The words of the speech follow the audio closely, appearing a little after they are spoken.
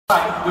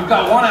Right, we've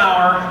got 1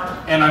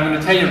 hour, and I'm going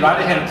to tell you right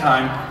ahead of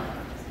time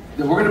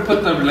that we're going to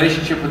put the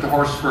relationship with the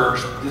horse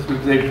first.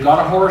 They've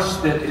got a horse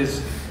that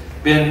has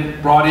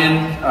been brought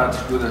in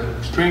with an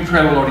extreme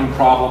trailer loading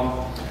problem,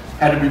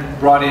 had to be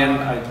brought in.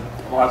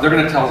 Well, they're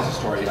going to tell us a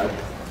story,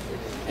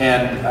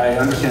 and I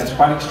understand it's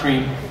quite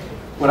extreme.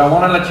 What I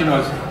want to let you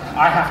know is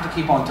I have to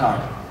keep on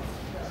time.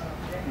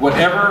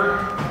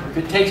 Whatever, if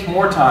it takes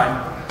more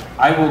time,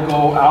 I will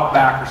go out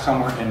back or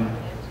somewhere, and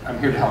I'm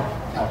here to help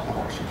the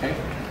horse, okay?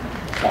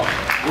 So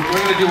we're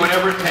going to do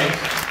whatever it takes.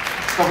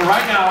 So for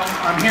right now,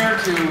 I'm here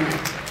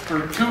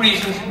for two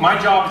reasons. My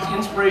job is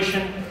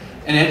inspiration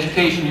and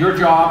education. Your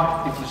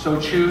job, if you so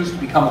choose to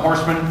become a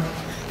horseman,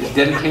 is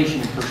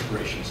dedication and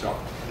perspiration. So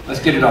let's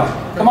get it on.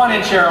 Come on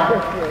in, Cheryl.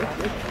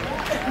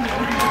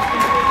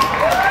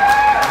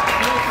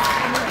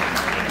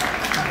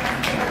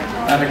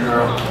 Atta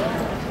girl.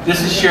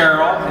 This is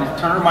Cheryl. And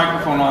turn her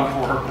microphone on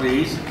for her,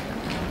 please.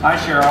 Hi,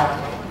 Cheryl.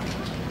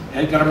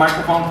 Hey, got a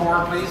microphone for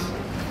her, please?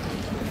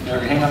 There,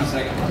 hang on a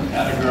second.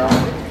 Atta girl.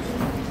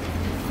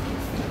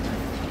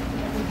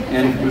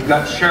 And we've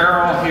got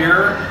Cheryl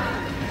here.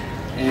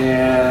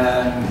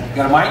 And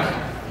got a mic?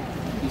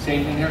 Can you say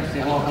anything here?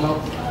 Say hello,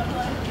 hello.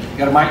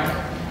 Got a mic?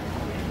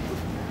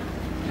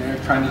 They're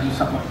trying to do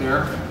something up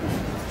there.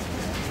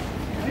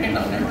 Hang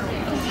on there.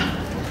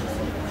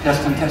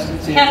 Testing. Testing.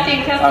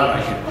 All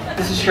right.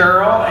 This is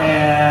Cheryl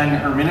and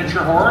her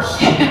miniature horse.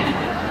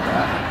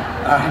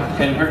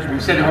 And we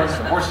said the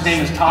horse's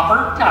name is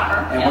Topper.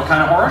 Topper. And yes. What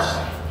kind of horse?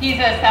 He's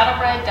a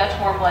saddlebred Dutch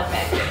warm blood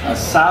mix. A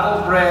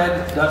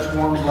saddlebred Dutch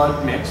warm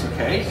blood mix.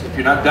 Okay. So if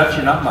you're not Dutch,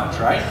 you're not much,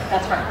 right?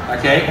 That's right.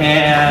 Okay.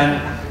 And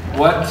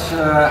what?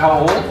 How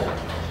old?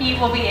 He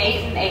will be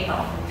 8 in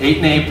April. 8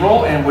 in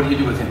April. And what do you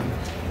do with him?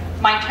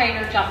 My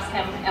trainer jumps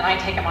him, and I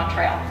take him on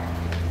trail.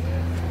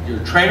 Your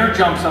trainer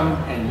jumps him,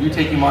 and you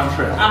take him on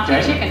trail. I'm too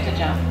chicken to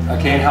jump.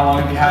 Okay. And how long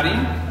have you had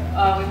him?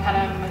 We've had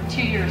him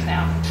 2 years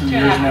now. 2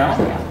 years now?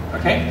 Yeah.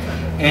 Okay.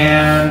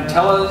 And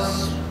tell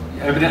us,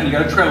 evidently you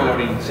got a trailer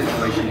loading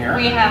situation here.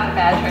 We have a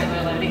bad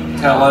trailer loading.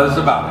 Tell us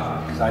about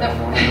it, because I don't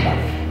know anything about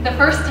it. The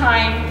first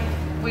time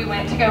we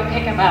went to go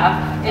pick him up,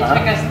 it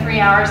took us 3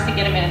 hours to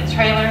get him in the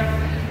trailer.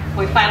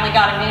 We finally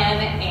got him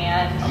in,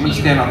 and I'm going to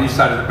stand on each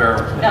side of the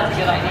barrel. That's a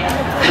good idea.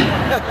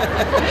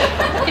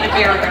 Get a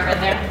barrier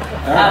in there.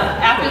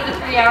 After the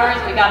 3 hours,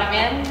 we got him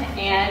in,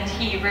 and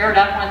he reared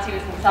up once he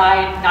was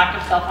inside, knocked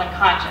himself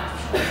unconscious.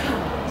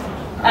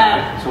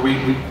 So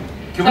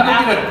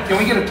can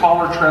we get a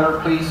taller trailer,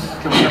 please?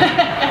 Can we have a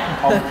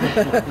taller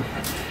trailer?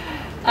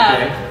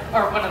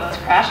 Or one of those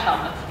crash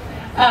helmets.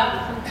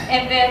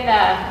 And then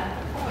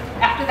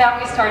after that,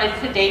 we started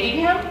sedating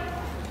him,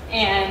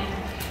 and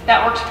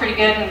that works pretty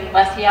good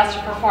unless he has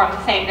to perform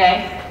the same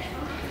day.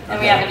 Then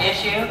we have an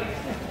issue.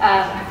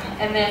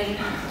 And then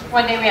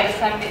one day we had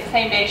a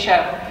same-day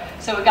show.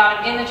 So we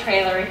got him in the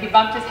trailer. He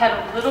bumped his head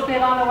a little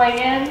bit on the way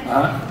in,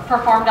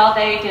 performed all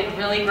day, did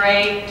really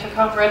great, took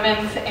home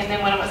ribbons, and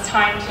then when it was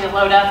time to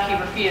load up, he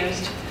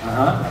refused.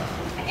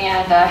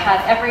 And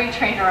had every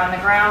trainer on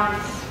the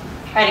grounds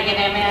try to get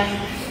him in.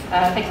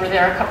 I think we were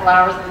there a couple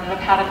hours and ended up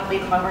having to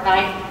leave him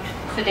overnight,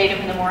 sedate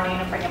him in the morning,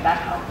 and bring him back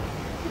home.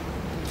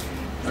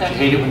 Don't you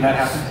hate it when that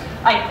happens?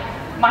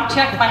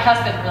 My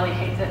husband really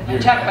hates it. My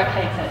checkbook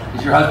hates it.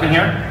 Is your husband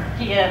here?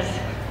 He is.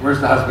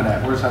 Where's the husband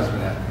at? Where's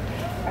husband at?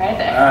 Right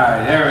there. All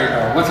right, there we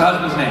go. What's the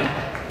husband's name?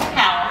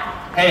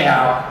 Hal. Hey,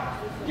 Hal.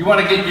 You want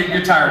to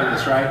you're tired of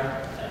this, right?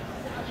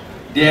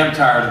 Damn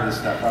tired of this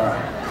stuff. All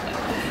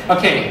right.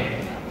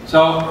 Okay,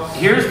 so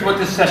here's what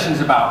this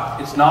session's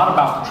about. It's not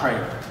about the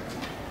trailer.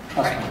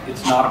 Trust me,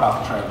 it's not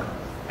about the trailer.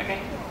 Okay.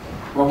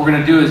 What we're going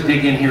to do is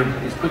dig in here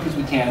as quick as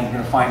we can, and we're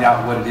going to find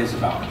out what it is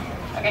about.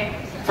 Okay.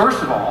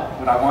 First of all,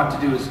 what I want to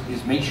do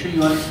is make sure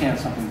you understand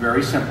something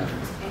very simple.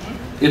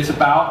 It's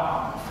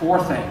about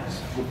 4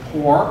 things: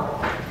 rapport,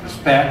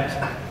 respect,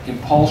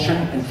 impulsion,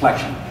 and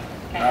flexion.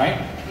 Okay. All right?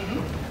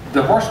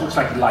 The horse looks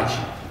like he likes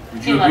you.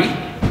 Would you agree?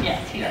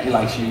 Yes, he does. He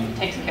likes you. He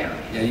takes care of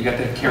you. Yeah, you got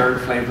that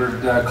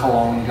carrot-flavored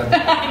cologne. You got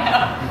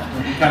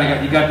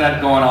that, you got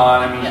that going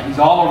on. I mean, he's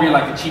all over you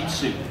like a cheap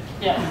suit.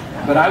 Yes.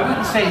 But I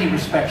wouldn't say he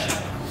respects you.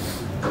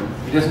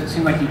 He doesn't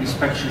seem like he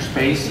respects your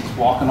space. He's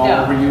walking all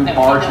over you,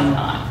 barging.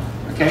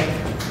 Okay?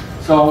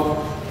 So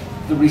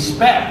the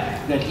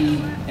respect that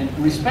and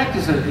respect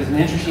is an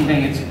interesting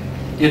thing.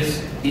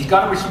 He's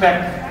got to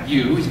respect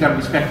you. He's got to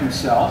respect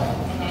himself.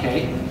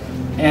 Okay?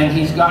 And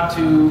he's got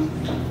to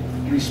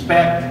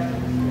respect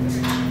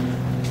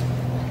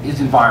his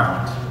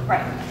environment.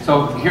 Right.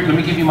 So here, let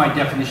me give you my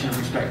definition of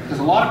respect, because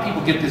a lot of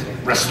people get this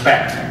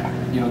respect.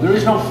 You know, there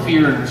is no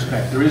fear in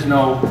respect. There is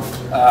no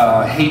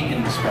hate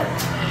in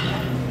respect.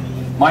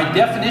 My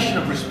definition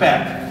of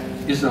respect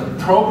is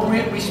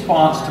appropriate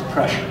response to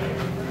pressure.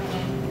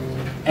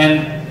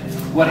 And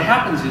what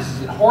happens is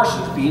that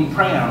horses, being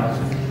prey animals,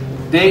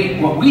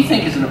 what we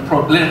think is an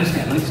appropriate, let him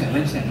stand.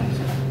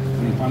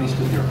 When he finally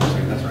stood there for a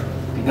second, that's right.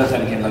 If he does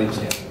that again, let him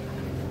stand.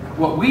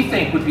 What we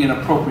think would be an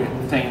appropriate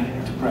thing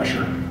to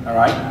pressure, all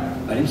right?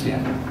 Let him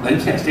stand.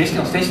 Stay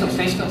still.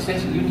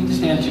 You need to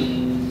stand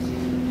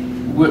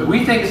too. what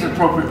we think is an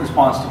appropriate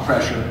response to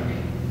pressure.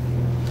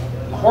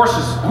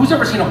 Horses, who's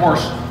ever seen a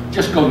horse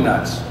just go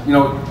nuts? You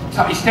know,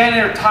 he's standing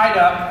there tied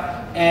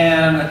up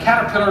and a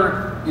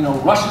caterpillar, you know,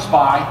 rushes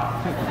by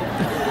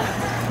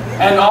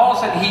and all of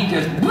a sudden he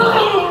just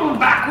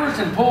backwards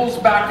and pulls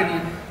back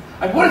and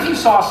what if you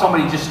saw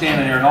somebody just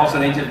standing there and all of a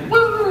sudden they just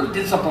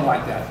did something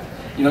like that?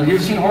 You know,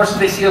 you've seen horses,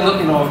 they see a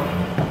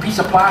piece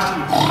of plastic,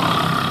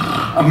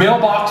 a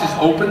mailbox is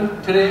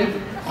open today,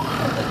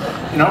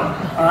 you know,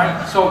 all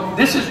right? So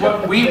this is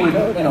what we would,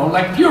 you know,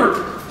 like if you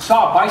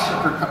saw a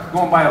bicycler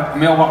going by a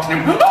mailbox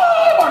and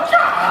oh my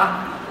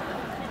God,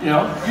 you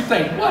know, you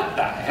think, what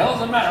the hell's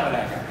the matter with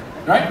that guy,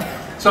 right?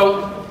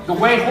 So the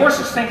way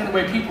horses think and the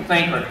way people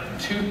think are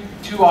two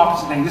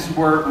opposite things. This is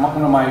where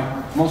one of my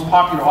most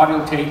popular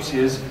audio tapes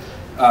is,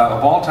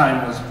 of all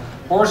time, was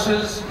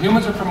horses,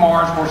 humans are from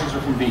Mars, horses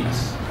are from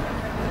Venus.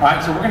 All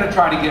right, so we're going to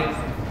try to get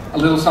a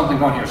little something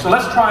going here. So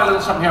let's try a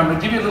little something here. I'm going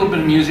to give you a little bit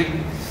of music,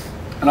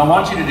 and I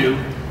want you to do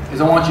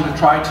is I want you to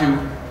try to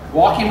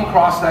walk him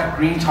across that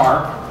green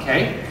tarp,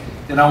 okay?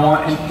 Then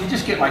and you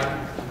just get like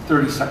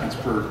 30 seconds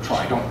per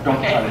try. Don't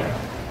okay. try to,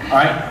 all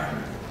right?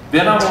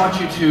 Then I want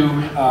you to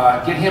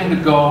get him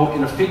to go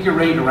in a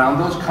figure eight around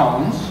those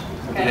cones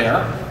over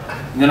there.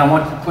 And then I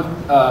want you to put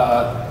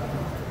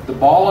the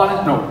ball on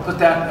it, put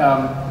that,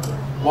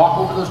 walk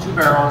over those two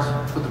barrels,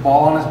 put the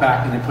ball on his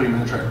back, and then put him in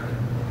the trailer.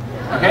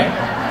 Okay?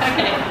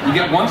 Okay. You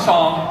get one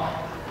song.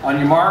 On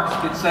your marks,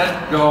 get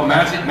set, go.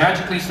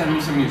 Magically send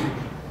me some music.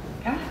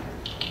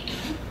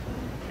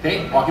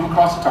 Okay? Walk him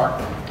across the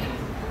tarp.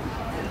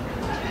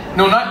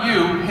 No, not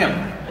you, him.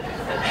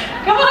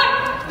 Come on.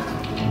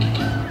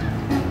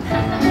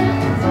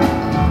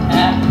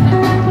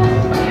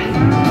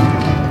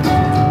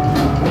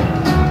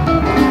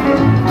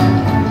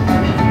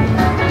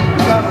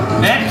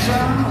 Next. You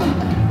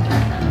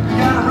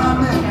gotta run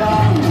me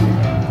down.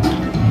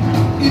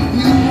 If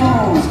you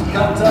want to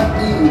contact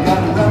me, you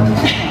gotta run me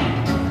down.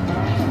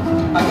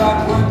 I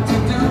got work to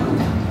do.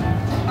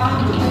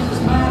 I'm the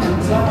businessman in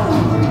town.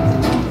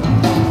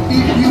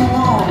 If you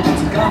want to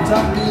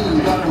contact me,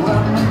 you gotta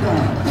run me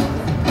down.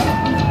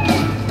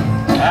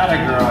 Atta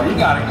girl, you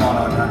got it going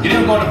on now. Get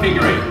him going to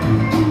figure eight.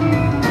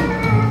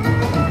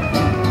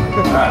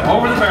 All right,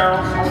 over the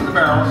barrels, over the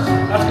barrels.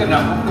 That's good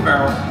enough, over the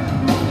barrels.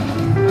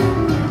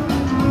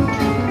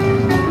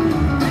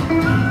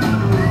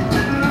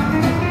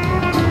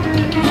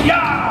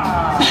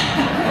 Yeah!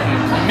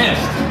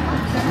 Missed.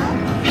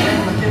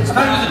 I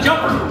thought he was a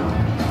jumper.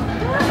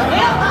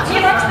 Well, he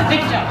likes the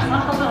big jumps,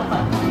 not the little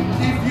ones.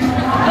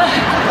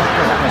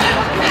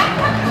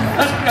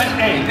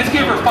 Hey, let's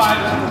give her 5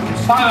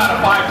 out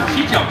of 5.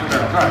 She jumped the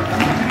barrel. All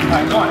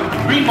right, go on.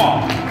 Green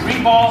ball.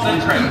 Green ball,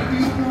 then trailer.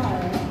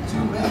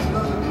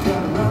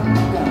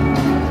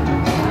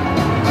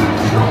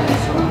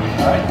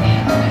 All right.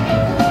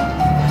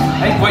 I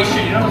think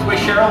you know this way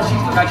Cheryl,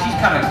 she's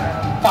kind of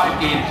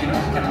 5-gauge, you know,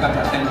 she's kind of got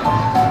that thing.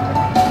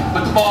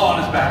 Put the ball on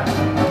his back.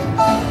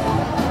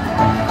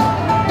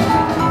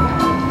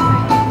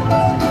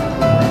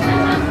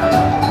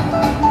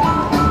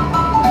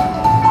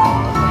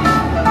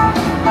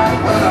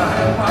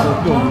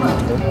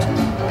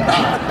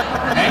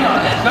 Hang on,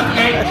 shut the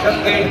gate, shut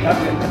the gate.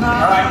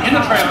 All right, in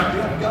the trailer.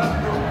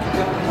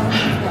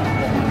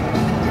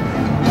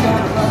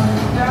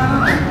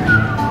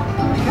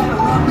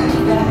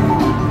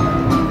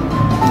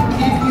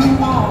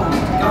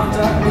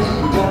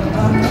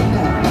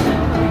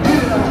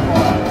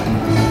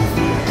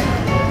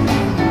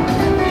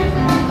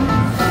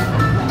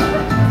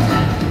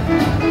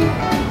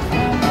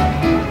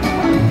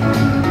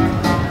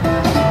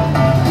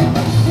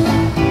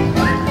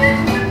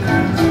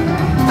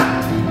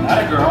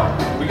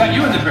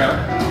 You in the trailer.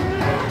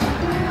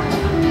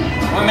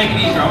 I'm going to make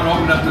it easier. I'm going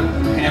to open up the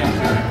panels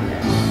here.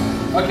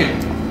 Okay,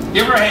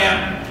 give her a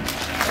hand.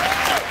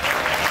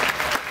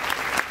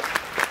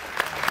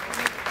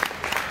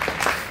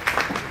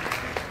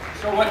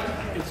 So what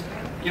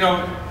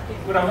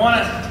I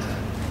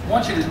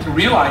want you to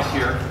realize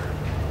here,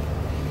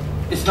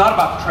 it's not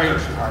about the trailer,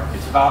 sweetheart.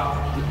 It's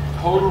about the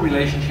total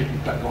relationship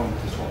you've got going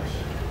with this horse.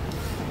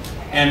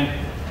 And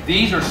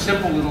these are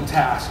simple little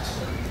tasks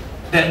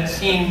that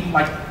seem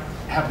like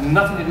have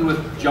nothing to do with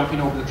jumping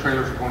over the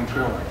trailers or going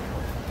trail riding.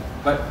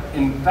 But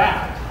in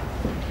fact,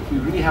 if we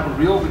really have a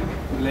real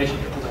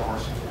relationship with the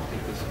horse,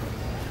 take this.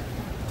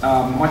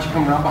 Why don't you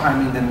come around behind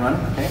me and then run,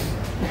 okay?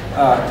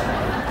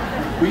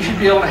 We should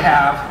be able to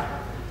have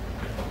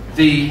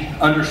the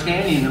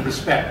understanding and the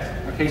respect.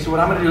 Okay, so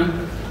what I'm going to do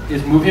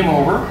is move him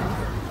over,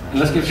 and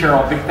let's give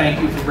Cheryl a big thank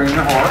you for bringing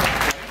her horse.